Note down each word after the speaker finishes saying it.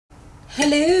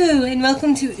Hello, and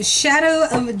welcome to Shadow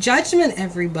of Judgment,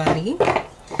 everybody.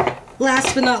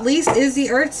 Last but not least is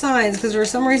the Earth signs, because for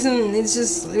some reason, it's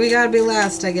just, we gotta be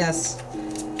last, I guess.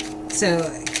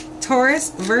 So,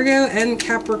 Taurus, Virgo, and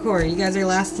Capricorn. You guys are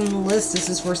last on the list. This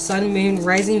is for Sun, Moon,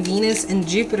 Rising, Venus, and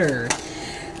Jupiter.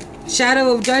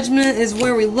 Shadow of Judgment is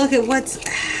where we look at what's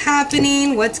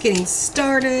happening, what's getting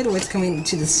started, what's coming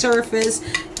to the surface,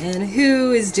 and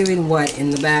who is doing what in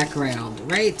the background,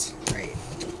 right?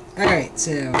 Alright,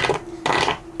 so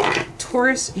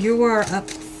Taurus, you are up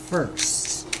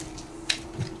first.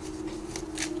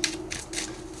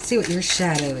 Let's see what your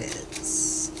shadow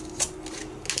is.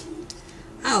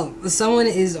 Oh, someone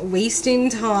is wasting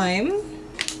time.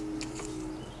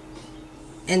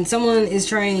 And someone is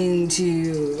trying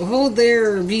to hold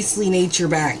their beastly nature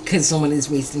back because someone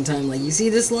is wasting time. Like, you see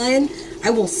this lion?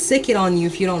 I will sick it on you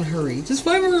if you don't hurry. Just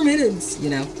 5 more minutes, you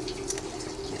know.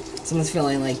 Someone's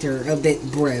feeling like they're a bit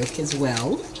broke as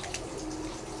well.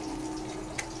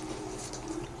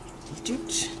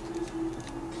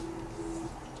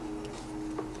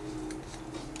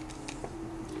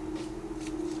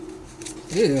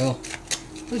 Ew.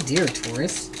 Oh dear,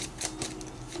 Taurus.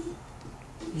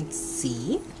 Let's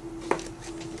see.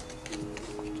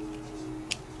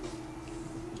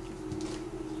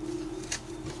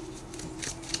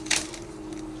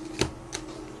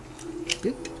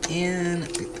 Boop and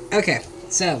boop. Okay,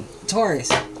 so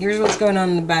Taurus, here's what's going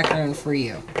on in the background for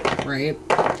you, right?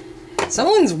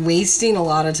 Someone's wasting a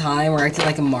lot of time or acting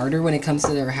like a martyr when it comes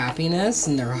to their happiness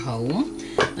and their home.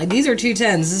 Like, these are 2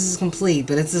 10s, this is complete,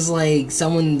 but it's just like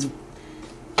someone's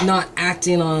not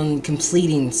acting on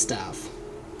completing stuff.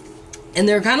 And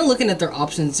they're kind of looking at their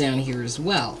options down here as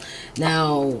well.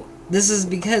 Now, this is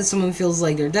because someone feels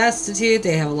like they're destitute,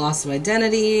 they have a loss of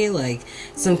identity, like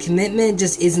some commitment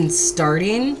just isn't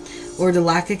starting, or the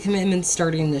lack of commitment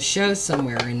starting to show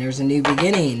somewhere, and there's a new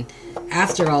beginning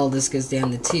after all this goes down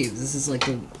the tubes. This is like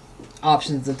the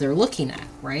options that they're looking at,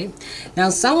 right? Now,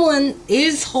 someone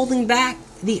is holding back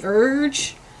the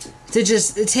urge to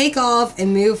just take off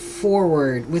and move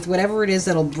forward with whatever it is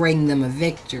that'll bring them a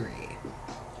victory.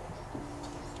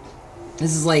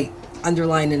 This is like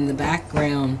underlined in the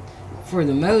background for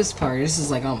the most part. This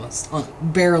is like almost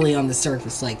barely on the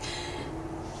surface, like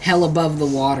hell above the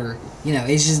water. You know,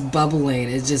 it's just bubbling.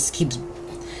 It just keeps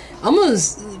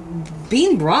almost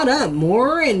being brought up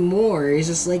more and more. It's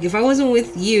just like, if I wasn't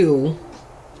with you,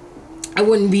 I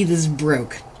wouldn't be this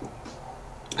broke.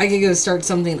 I could go start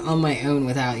something on my own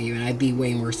without you, and I'd be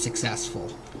way more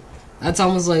successful. That's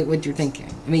almost like what you're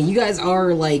thinking. I mean, you guys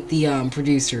are like the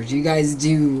producers. You guys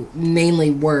do mainly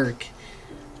work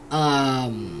for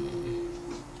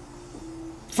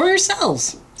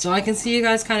yourselves. So I can see you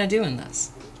guys kind of doing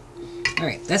this.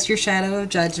 Alright, that's your Shadow of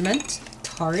Judgment,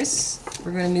 Taurus.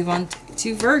 We're going to move on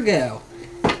to Virgo.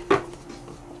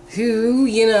 Who,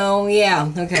 you know,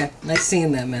 yeah, okay. Nice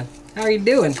seeing that, man. How are you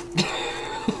doing?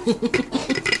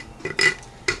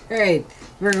 Alright,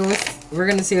 Virgo, we're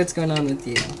going to see what's going on with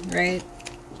you, right?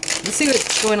 Let's see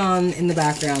what's going on in the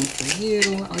background for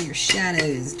you, all your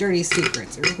shadows, dirty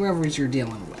secrets, or whoever you're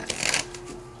dealing with.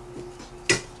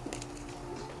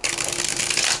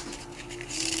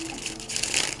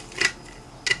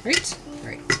 Right?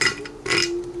 Right.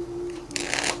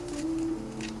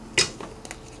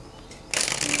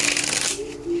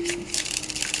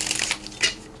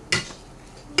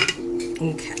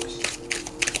 Okay.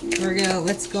 Virgo,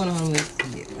 what's going on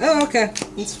with you? Oh, okay.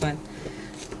 That's fine.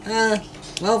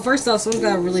 Well, first off, someone's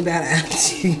got a really bad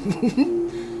attitude.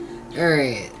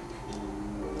 Alright.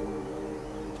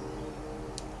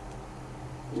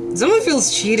 Someone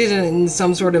feels cheated in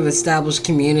some sort of established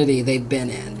community they've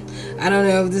been in. I don't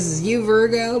know if this is you,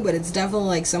 Virgo, but it's definitely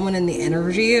like someone in the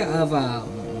energy of,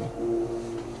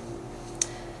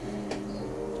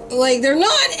 like, they're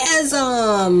not as,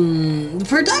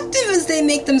 productive as they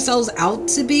make themselves out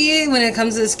to be when it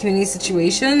comes to this community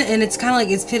situation, and it's kind of like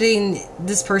it's putting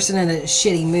this person in a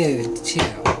shitty mood, too.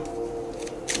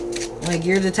 Like,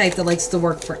 you're the type that likes to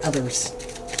work for others.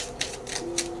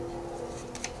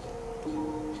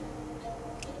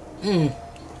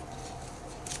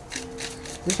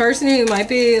 This person who might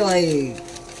be, like,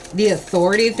 the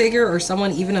authority figure or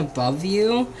someone even above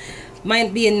you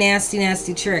might be a nasty,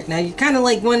 nasty trick. Now, you're kind of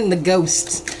like wanting the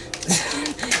ghost.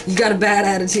 You got a bad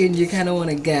attitude, you kind of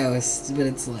want a ghost. But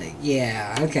it's like,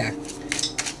 yeah, okay.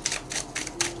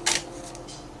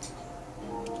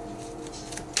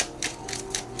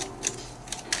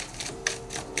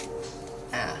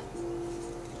 Ah.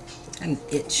 An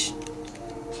itch.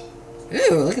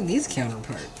 Ooh, look at these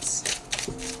counterparts.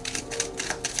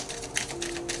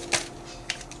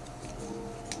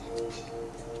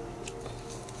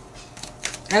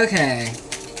 Okay.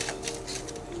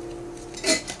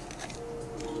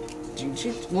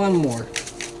 One more.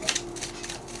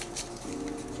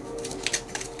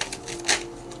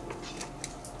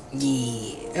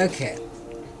 Yeah, okay.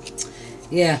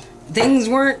 Yeah, things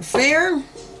weren't fair.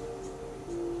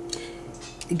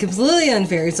 Completely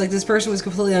unfair. It's like this person was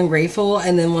completely ungrateful,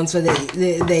 and then once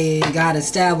they got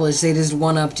established, they just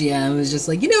one-upped you, and it was just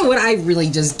like, you know what, I really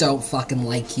just don't fucking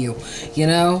like you, you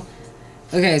know?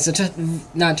 Okay, so,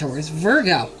 not Taurus,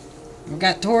 Virgo. We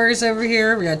got Taurus over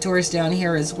here, we got Taurus down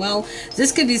here as well.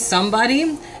 This could be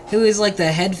somebody who is like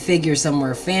the head figure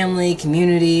somewhere. Family,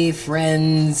 community,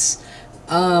 friends,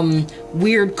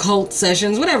 weird cult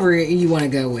sessions, whatever you want to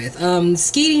go with.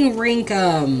 Skating rink,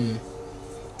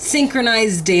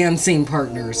 synchronized dancing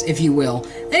partners, if you will.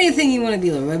 Anything you want to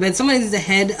deal with. But somebody's the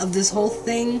head of this whole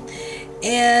thing.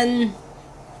 And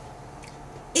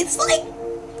it's like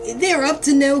they're up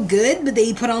to no good, but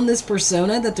they put on this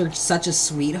persona that they're such a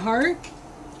sweetheart.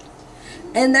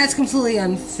 And that's completely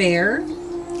unfair.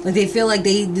 Like, they feel like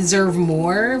they deserve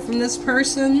more from this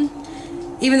person.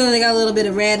 Even though they got a little bit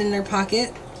of red in their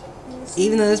pocket.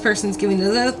 Even though this person's giving to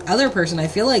the other person, I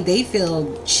feel like they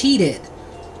feel cheated.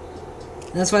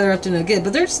 That's why they're up to no good.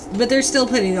 But they're still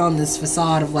putting on this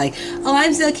facade of like, oh,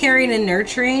 I'm still caring and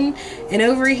nurturing. And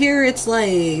over here, it's like,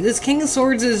 this King of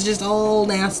Swords is just all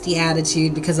nasty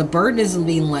attitude because a burden isn't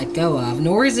being let go of,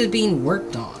 nor is it being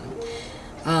worked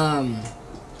on.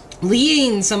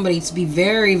 Leading somebody to be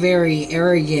very, very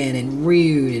arrogant and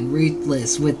rude and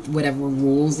ruthless with whatever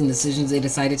rules and decisions they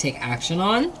decide to take action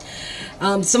on.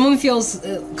 Someone feels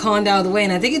conned out of the way,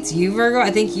 and I think it's you, Virgo.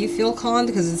 I think you feel conned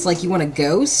because it's like you want a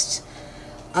ghost.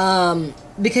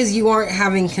 Because you aren't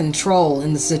having control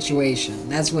in the situation.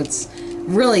 That's what's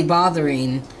really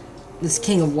bothering this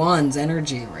King of Wands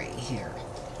energy right here.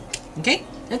 Okay,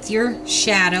 that's your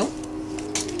shadow.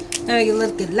 Now you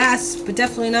look at last, but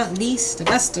definitely not least, the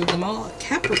best of them all,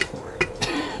 Capricorn.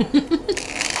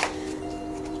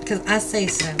 Because I say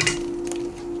so.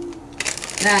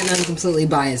 That, and I'm completely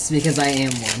biased because I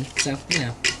am one. So, you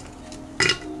know.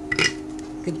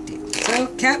 Good deal. So,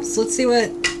 Caps, let's see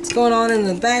what's going on in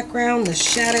the background, the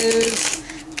shadows,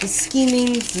 the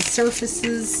schemings, the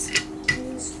surfaces,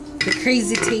 the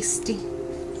crazy tasty.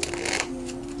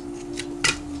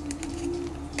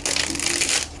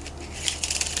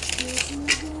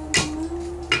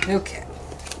 Okay.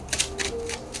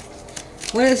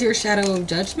 What is your shadow of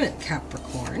judgment,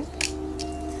 Capricorn?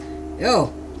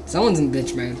 Oh, someone's in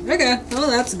bitch mode. Okay, well,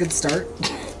 that's a good start.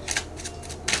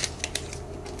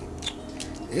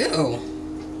 Ew.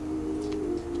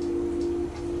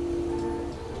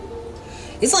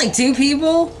 It's like two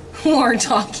people who are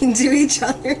talking to each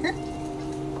other.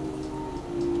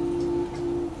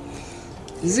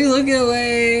 Is he looking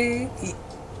away?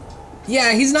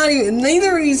 Yeah, he's not even...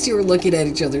 Neither of these two are looking at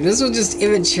each other. This one's just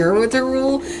immature with her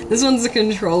rule. This one's a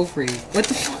control freak. What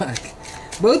the fuck?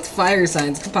 Both fire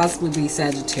signs could possibly be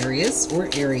Sagittarius or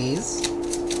Aries.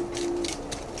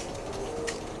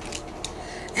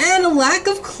 And a lack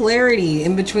of clarity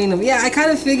in between them. Yeah, I kind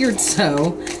of figured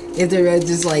so. If they're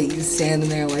just like standing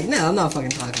there like, no, I'm not fucking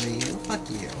talking to you. Fuck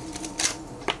you.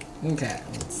 Okay,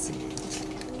 let's see.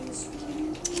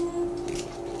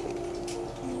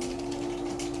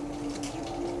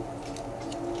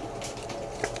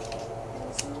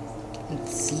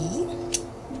 Let's see.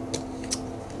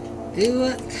 Ooh,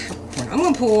 I'm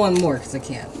gonna pull one more because I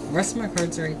can't. The rest of my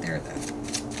cards are right there though.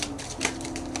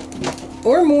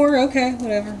 Or more, okay,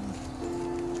 whatever.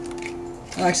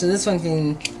 Oh, actually, this one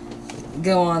can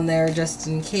go on there just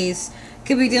in case.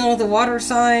 Could be dealing with a water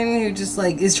sign who just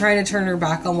like is trying to turn her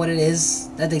back on what it is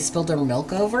that they spilled their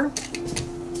milk over.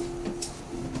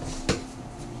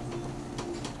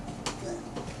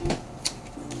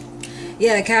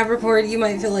 Yeah, Capricorn, you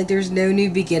might feel like there's no new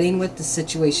beginning with the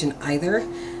situation either.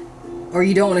 Or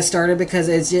you don't want to start it because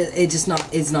it's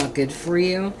not good for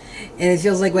you. And it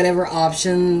feels like whatever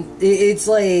option, it's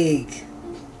like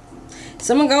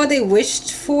someone got what they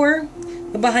wished for,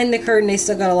 but behind the curtain they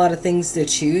still got a lot of things to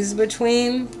choose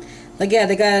between. Like, yeah,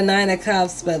 they got a 9 of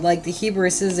Cups, but like the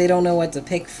hubris is they don't know what to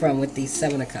pick from with these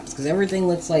 7 of Cups because everything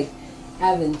looks like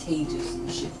advantageous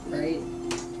and shit, right?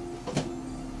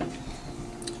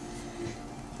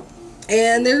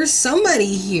 And there's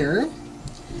somebody here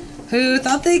who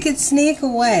thought they could sneak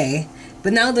away,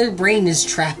 but now their brain is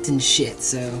trapped in shit,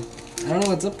 so I don't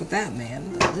know what's up with that,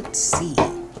 man, but let's see.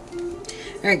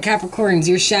 Alright, Capricorns,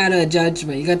 your shadow of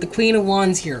judgment. You got the Queen of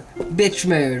Wands here. Bitch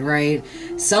mode, right?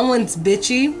 Someone's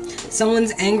bitchy.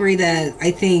 Someone's angry that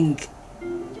I think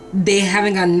they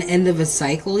haven't got an end of a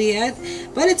cycle yet,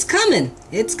 but it's coming.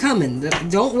 It's coming.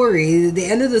 Don't worry. The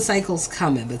end of the cycle's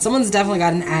coming, but someone's definitely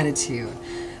got an attitude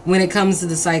when it comes to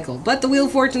the cycle. But the Wheel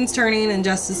of Fortune's turning and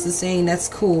Justice is saying that's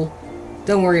cool.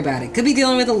 Don't worry about it. Could be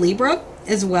dealing with a Libra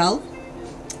as well.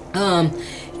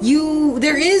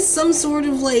 There is some sort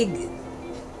of like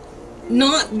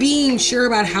not being sure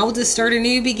about how to start a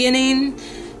new beginning,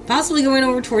 possibly going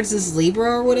over towards this Libra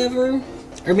or whatever.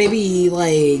 Or maybe,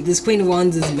 like, this Queen of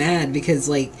Wands is mad because,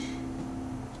 like,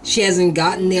 she hasn't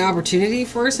gotten the opportunity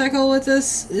for a cycle with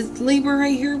this Libra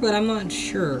right here, but I'm not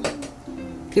sure.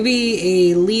 Could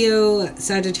be a Leo,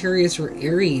 Sagittarius, or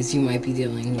Aries you might be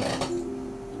dealing with.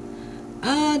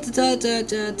 Now,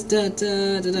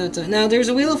 there's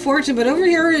a Wheel of Fortune, but over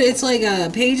here, it's like a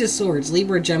Page of Swords,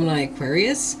 Libra, Gemini,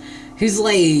 Aquarius, who's,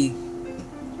 like,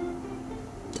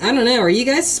 I don't know, are you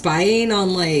guys spying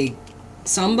on, like,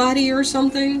 somebody or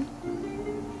something?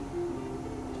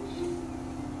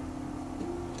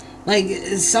 Like,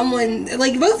 someone,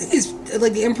 like, both of these,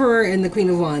 like, the Emperor and the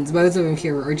Queen of Wands, both of them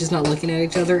here are just not looking at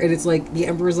each other, and it's like, the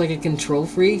Emperor's like a control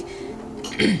freak,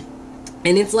 and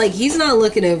it's like, he's not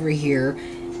looking over here,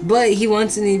 but he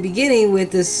wants a new beginning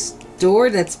with this door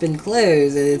that's been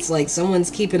closed, and it's like, someone's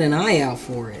keeping an eye out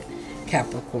for it,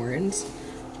 Capricorns.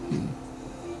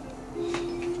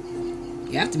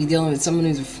 You have to be dealing with someone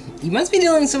who's you must be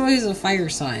dealing with someone who's a fire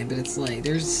sign, but it's like,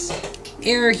 there's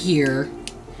air here,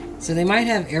 so they might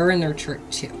have air in their chart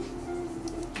too.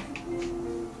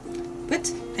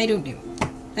 But, I don't know.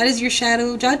 That is your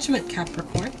shadow judgment,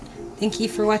 Capricorn. Thank you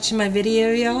for watching my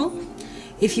video, y'all.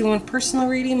 If you want personal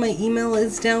reading, my email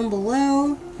is down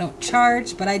below. I don't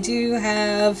charge, but I do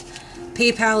have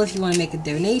PayPal if you want to make a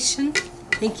donation.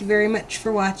 Thank you very much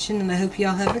for watching, and I hope you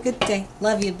all have a good day.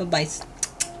 Love you. Bye-bye.